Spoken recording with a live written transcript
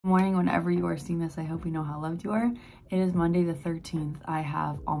Good morning, whenever you are seeing this. I hope you know how loved you are. It is Monday the 13th. I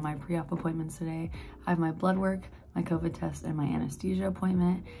have all my pre-op appointments today. I have my blood work, my COVID test, and my anesthesia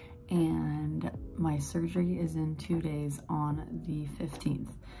appointment. And my surgery is in 2 days on the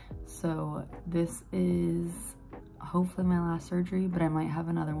 15th. So this is hopefully my last surgery, but I might have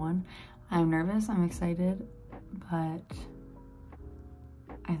another one. I'm nervous, I'm excited, but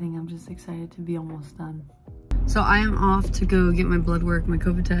I think I'm just excited to be almost done. So I am off to go get my blood work, my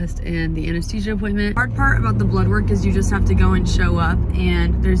COVID test, and the anesthesia appointment. The hard part about the blood work is you just have to go and show up,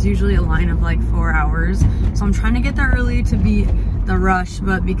 and there's usually a line of like 4 hours. So I'm trying to get there early to beat the rush,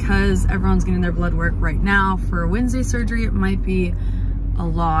 but because everyone's getting their blood work right now for Wednesday surgery, it might be a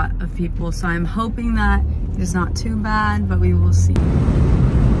lot of people. So I'm hoping that it's not too bad, but we will see.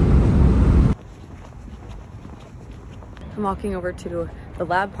 I'm walking over to the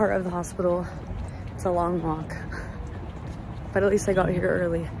lab part of the hospital. It's a long walk, but at least I got here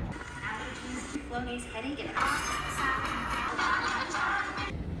early.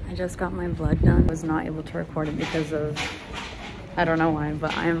 I just got my blood done. I was not able to record it because of, I don't know why,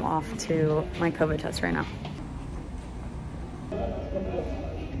 but I'm off to my COVID test right now.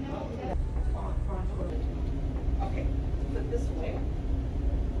 Okay, put this way.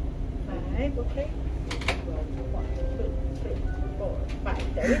 5, okay. 1, 2, 3, 4,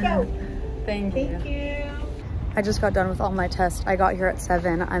 5. There we go. Thank you. Thank you. I just got done with all my tests. I got here at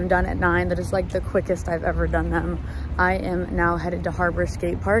 7. I'm done at 9. That is like the quickest I've ever done them. I am now headed to Harbor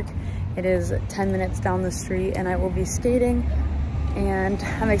Skate Park. It is 10 minutes down the street and I will be skating, and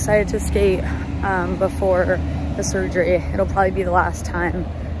I'm excited to skate before the surgery. It'll probably be the last time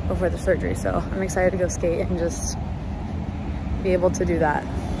before the surgery, so I'm excited to go skate and just be able to do that.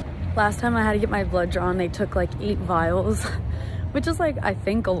 Last time I had to get my blood drawn, they took like 8 vials, which is like, I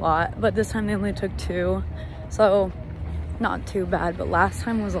think a lot, but this time they only took 2. So not too bad, but last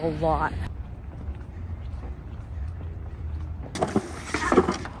time was a lot.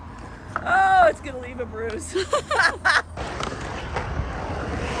 Oh, it's gonna leave a bruise.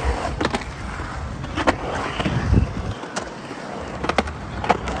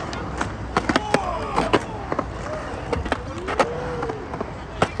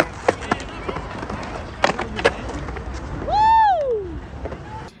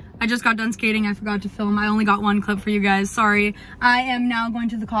 I just got done skating. I forgot to film. I only got one clip for you guys. Sorry. I am now going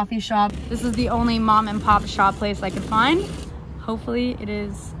to the coffee shop. This is the only mom and pop shop place I could find. Hopefully it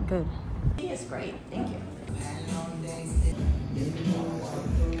is good. It's great. Thank you.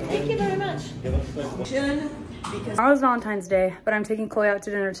 Thank you very much. Tomorrow's Valentine's Day, but I'm taking Chloe out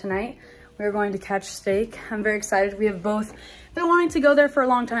to dinner tonight. We're going to catch steak. I'm very excited. We have both been wanting to go there for a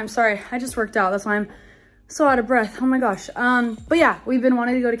long time. Sorry, I just worked out. That's why I'm so out of breath. Oh my gosh. But yeah, we've been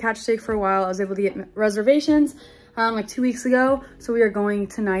wanting to go to catch steak for a while. I was able to get reservations like 2 weeks ago. So we are going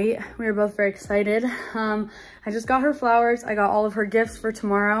tonight. We are both very excited. I just got her flowers. I got all of her gifts for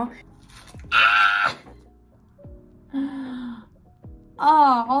tomorrow. Ah,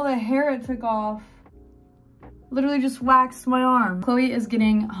 all the hair it took off. Literally just waxed my arm. Chloe is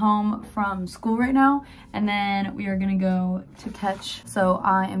getting home from school right now, and then we are gonna go to catch. So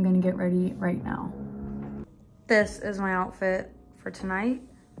I am gonna get ready right now. This is my outfit for tonight.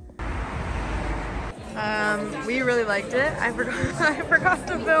 We really liked it. I forgot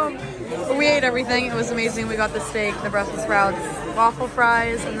to film, but we ate everything. It was amazing. We got the steak, the Brussels sprouts, waffle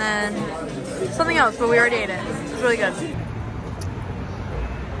fries, and then something else, but we already ate it. It was really good.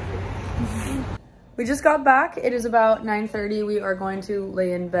 We just got back. It is about 9:30. We are going to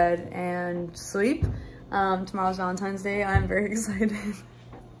lay in bed and sleep. Tomorrow's Valentine's Day. I'm very excited.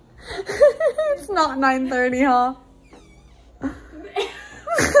 It's not 9:30, huh?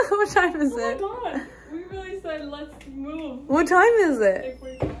 What time is it? Oh my god, we really said let's move. What time is it?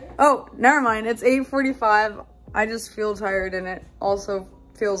 8:45. Oh, never mind. It's 8:45. I just feel tired and it also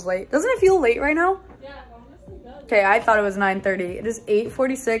feels late. Doesn't it feel late right now? Yeah, honestly does. Okay, I thought it was 9:30. It is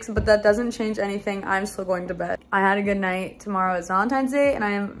 8:46, but that doesn't change anything. I'm still going to bed. I had a good night. Tomorrow is Valentine's Day and I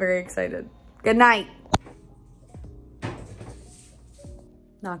am very excited. Good night.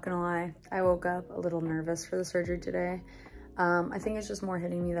 Not gonna lie, I woke up a little nervous for the surgery today. I think it's just more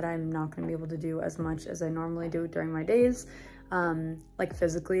hitting me that I'm not gonna be able to do as much as I normally do during my days, like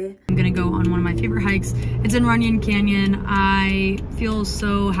physically. I'm gonna go on one of my favorite hikes. It's in Runyon Canyon. I feel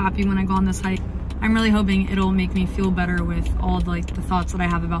so happy when I go on this hike. I'm really hoping it'll make me feel better with all of like the thoughts that I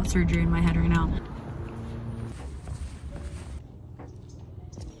have about surgery in my head right now.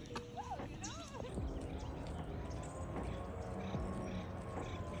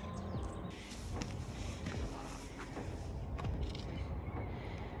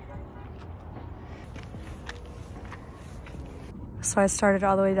 so I started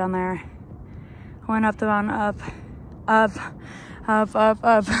all the way down there. Went up the mountain, up.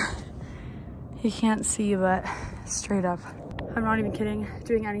 You can't see, but straight up. I'm not even kidding.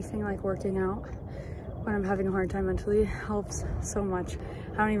 Doing anything like working out when I'm having a hard time mentally helps so much.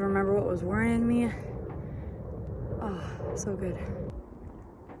 I don't even remember what was worrying me. Oh, so good.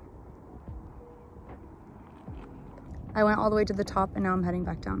 I went all the way to the top and now I'm heading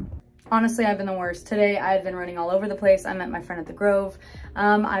back down. Honestly, I've been the worst. Today, I've been running all over the place. I met my friend at the Grove.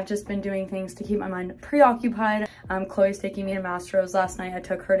 I've just been doing things to keep my mind preoccupied. Chloe's taking me to Mastro's. Last night, I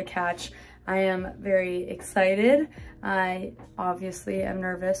took her to catch. I am very excited. I obviously am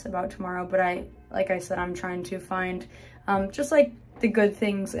nervous about tomorrow, but like I said, I'm trying to find just like the good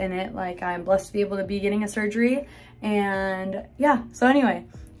things in it. Like I'm blessed to be able to be getting a surgery. And yeah, so anyway,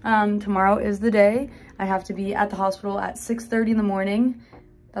 tomorrow is the day. I have to be at the hospital at 6:30 in the morning.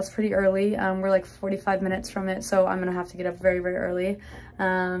 That's pretty early. We're like 45 minutes from it, so I'm gonna have to get up very, very early.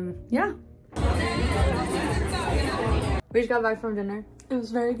 Yeah. We just got back from dinner. It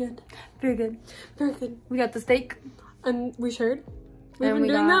was very good. Very good. Very good. We got the steak. And we shared. We've And been we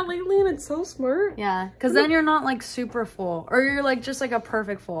doing got- that lately and it's so smart. Yeah, because then you're not like super full, or you're like just like a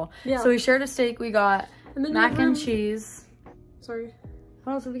perfect full. Yeah. So we shared a steak. We got And then mac and cheese. Sorry.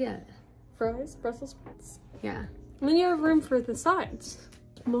 What else did we get? Fries, Brussels sprouts. Yeah. And then you have room for the sides.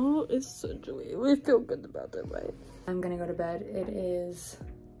 Tomorrow is surgery. We feel good about that, right? I'm gonna go to bed. It is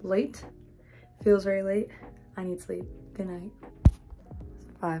late. Feels very late. I need sleep. Good night.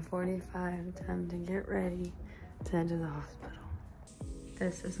 5:45. Time to get ready to head to the hospital.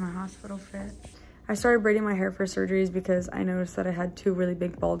 This is my hospital fit. I started braiding my hair for surgeries because I noticed that I had 2 really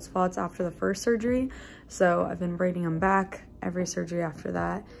big bald spots after the first surgery. So I've been braiding them back every surgery after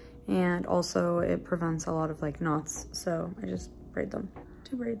that. And also it prevents a lot of like knots. So I just braid them.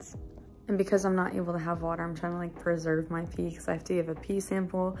 2 braids. And because I'm not able to have water, I'm trying to like preserve my pee because I have to give a pee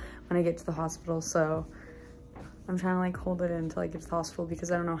sample when I get to the hospital. So I'm trying to like hold it in until I get to the hospital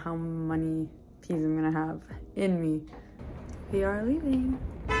because I don't know how many pees I'm gonna have in me. We are leaving.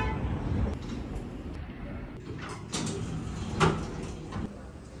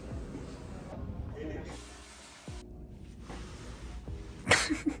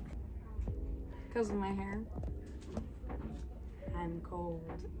 Because of my hair. I'm cold.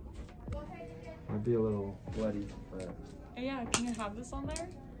 Might be a little bloody, but Yeah, can you have this on there?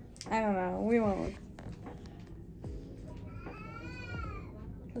 I don't know. We won't.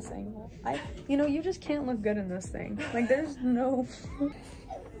 This angle. You know, you just can't look good in this thing. Like, there's no.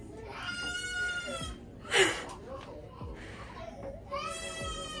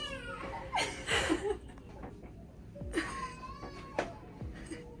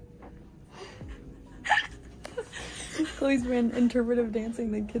 Chloe's been interpretive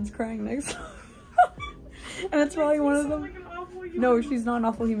dancing, the kid's crying next door. And it's probably one of them. No, she's not an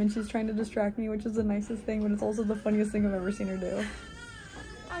awful human. She's trying to distract me, which is the nicest thing, but it's also the funniest thing I've ever seen her do.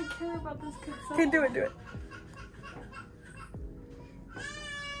 I care about this kid so Okay, do it, do it.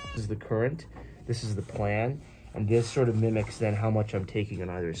 this is the current, this is the plan, and this sort of mimics then how much I'm taking on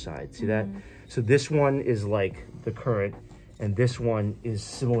either side. See that? So this one is like the current, and this one is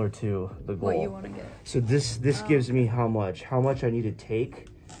similar to the goal. What you want to get. So this gives me how much I need to take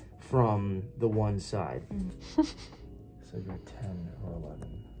from the one side. So you're 10 or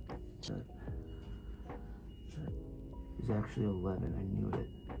 11. It's actually 11. I knew it.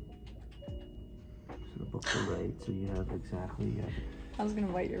 So the books are right. So you have exactly. I was gonna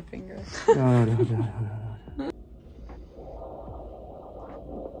bite your finger. No.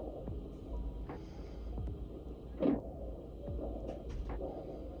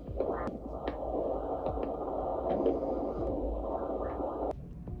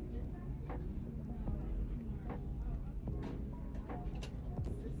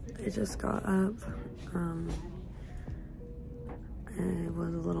 I just got up. I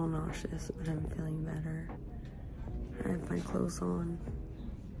was a little nauseous, but I'm feeling better. I have my clothes on.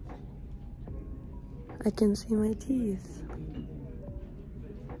 I can see my teeth.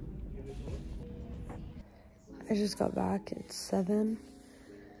 I just got back. It's 7.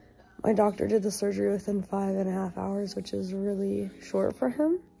 My doctor did the surgery within 5.5 hours, which is really short for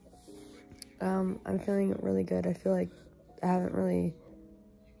him. I'm feeling really good. I feel like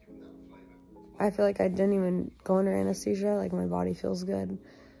I didn't even go under anesthesia. Like, my body feels good.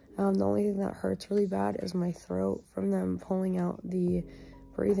 The only thing that hurts really bad is my throat from them pulling out the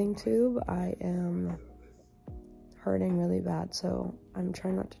breathing tube. I am hurting really bad, so I'm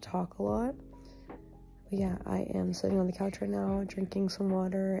trying not to talk a lot. But yeah, I am sitting on the couch right now, drinking some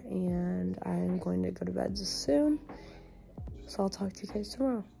water, and I'm going to go to bed soon. So I'll talk to you guys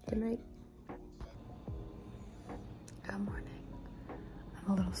tomorrow. Good night. Good morning.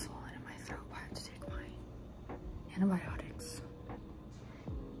 I'm a little swollen in my throat. I have to take my antibiotics.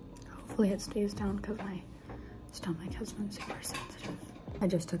 Hopefully it stays down because my stomach has been super sensitive. I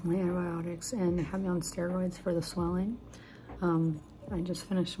just took my antibiotics and they have me on steroids for the swelling. I just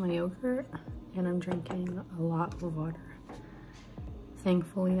finished my yogurt and I'm drinking a lot of water.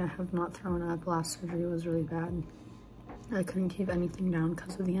 Thankfully, I have not thrown up. Last surgery was really bad. I couldn't keep anything down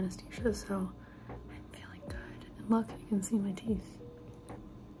because of the anesthesia, so I'm feeling good. And look, you can see my teeth.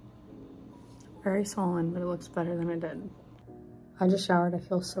 Very swollen, but it looks better than it did. I just showered. I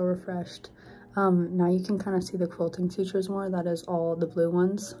feel so refreshed. Now you can kind of see the quilting sutures more. That is all the blue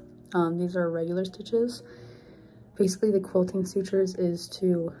ones. These are regular stitches. Basically, the quilting sutures is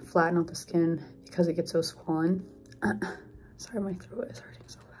to flatten out the skin because it gets so swollen. Sorry, my throat is hurting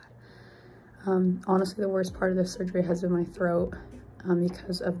so bad. Honestly, the worst part of this surgery has been my throat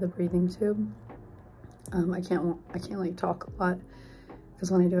because of the breathing tube. I can't like talk a lot because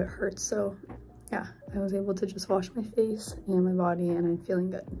when I do it hurts. So yeah, I was able to just wash my face and my body and I'm feeling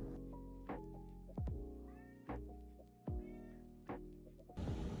good.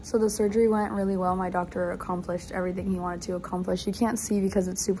 So the surgery went really well. My doctor accomplished everything he wanted to accomplish. You can't see because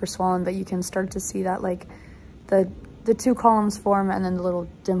it's super swollen, but you can start to see that like the two columns form and then the little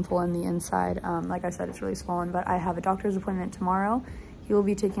dimple in the inside. Like I said, it's really swollen, but I have a doctor's appointment tomorrow. He will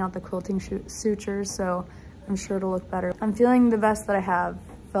be taking out the quilting sutures, so I'm sure it'll look better. I'm feeling the best that I have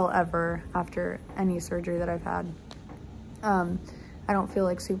felt ever after any surgery that I've had. I don't feel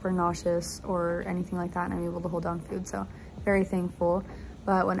like super nauseous or anything like that, and I'm able to hold down food, so very thankful.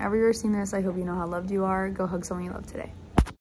 But whenever you're seeing this, I hope you know how loved you are. Go hug someone you love today.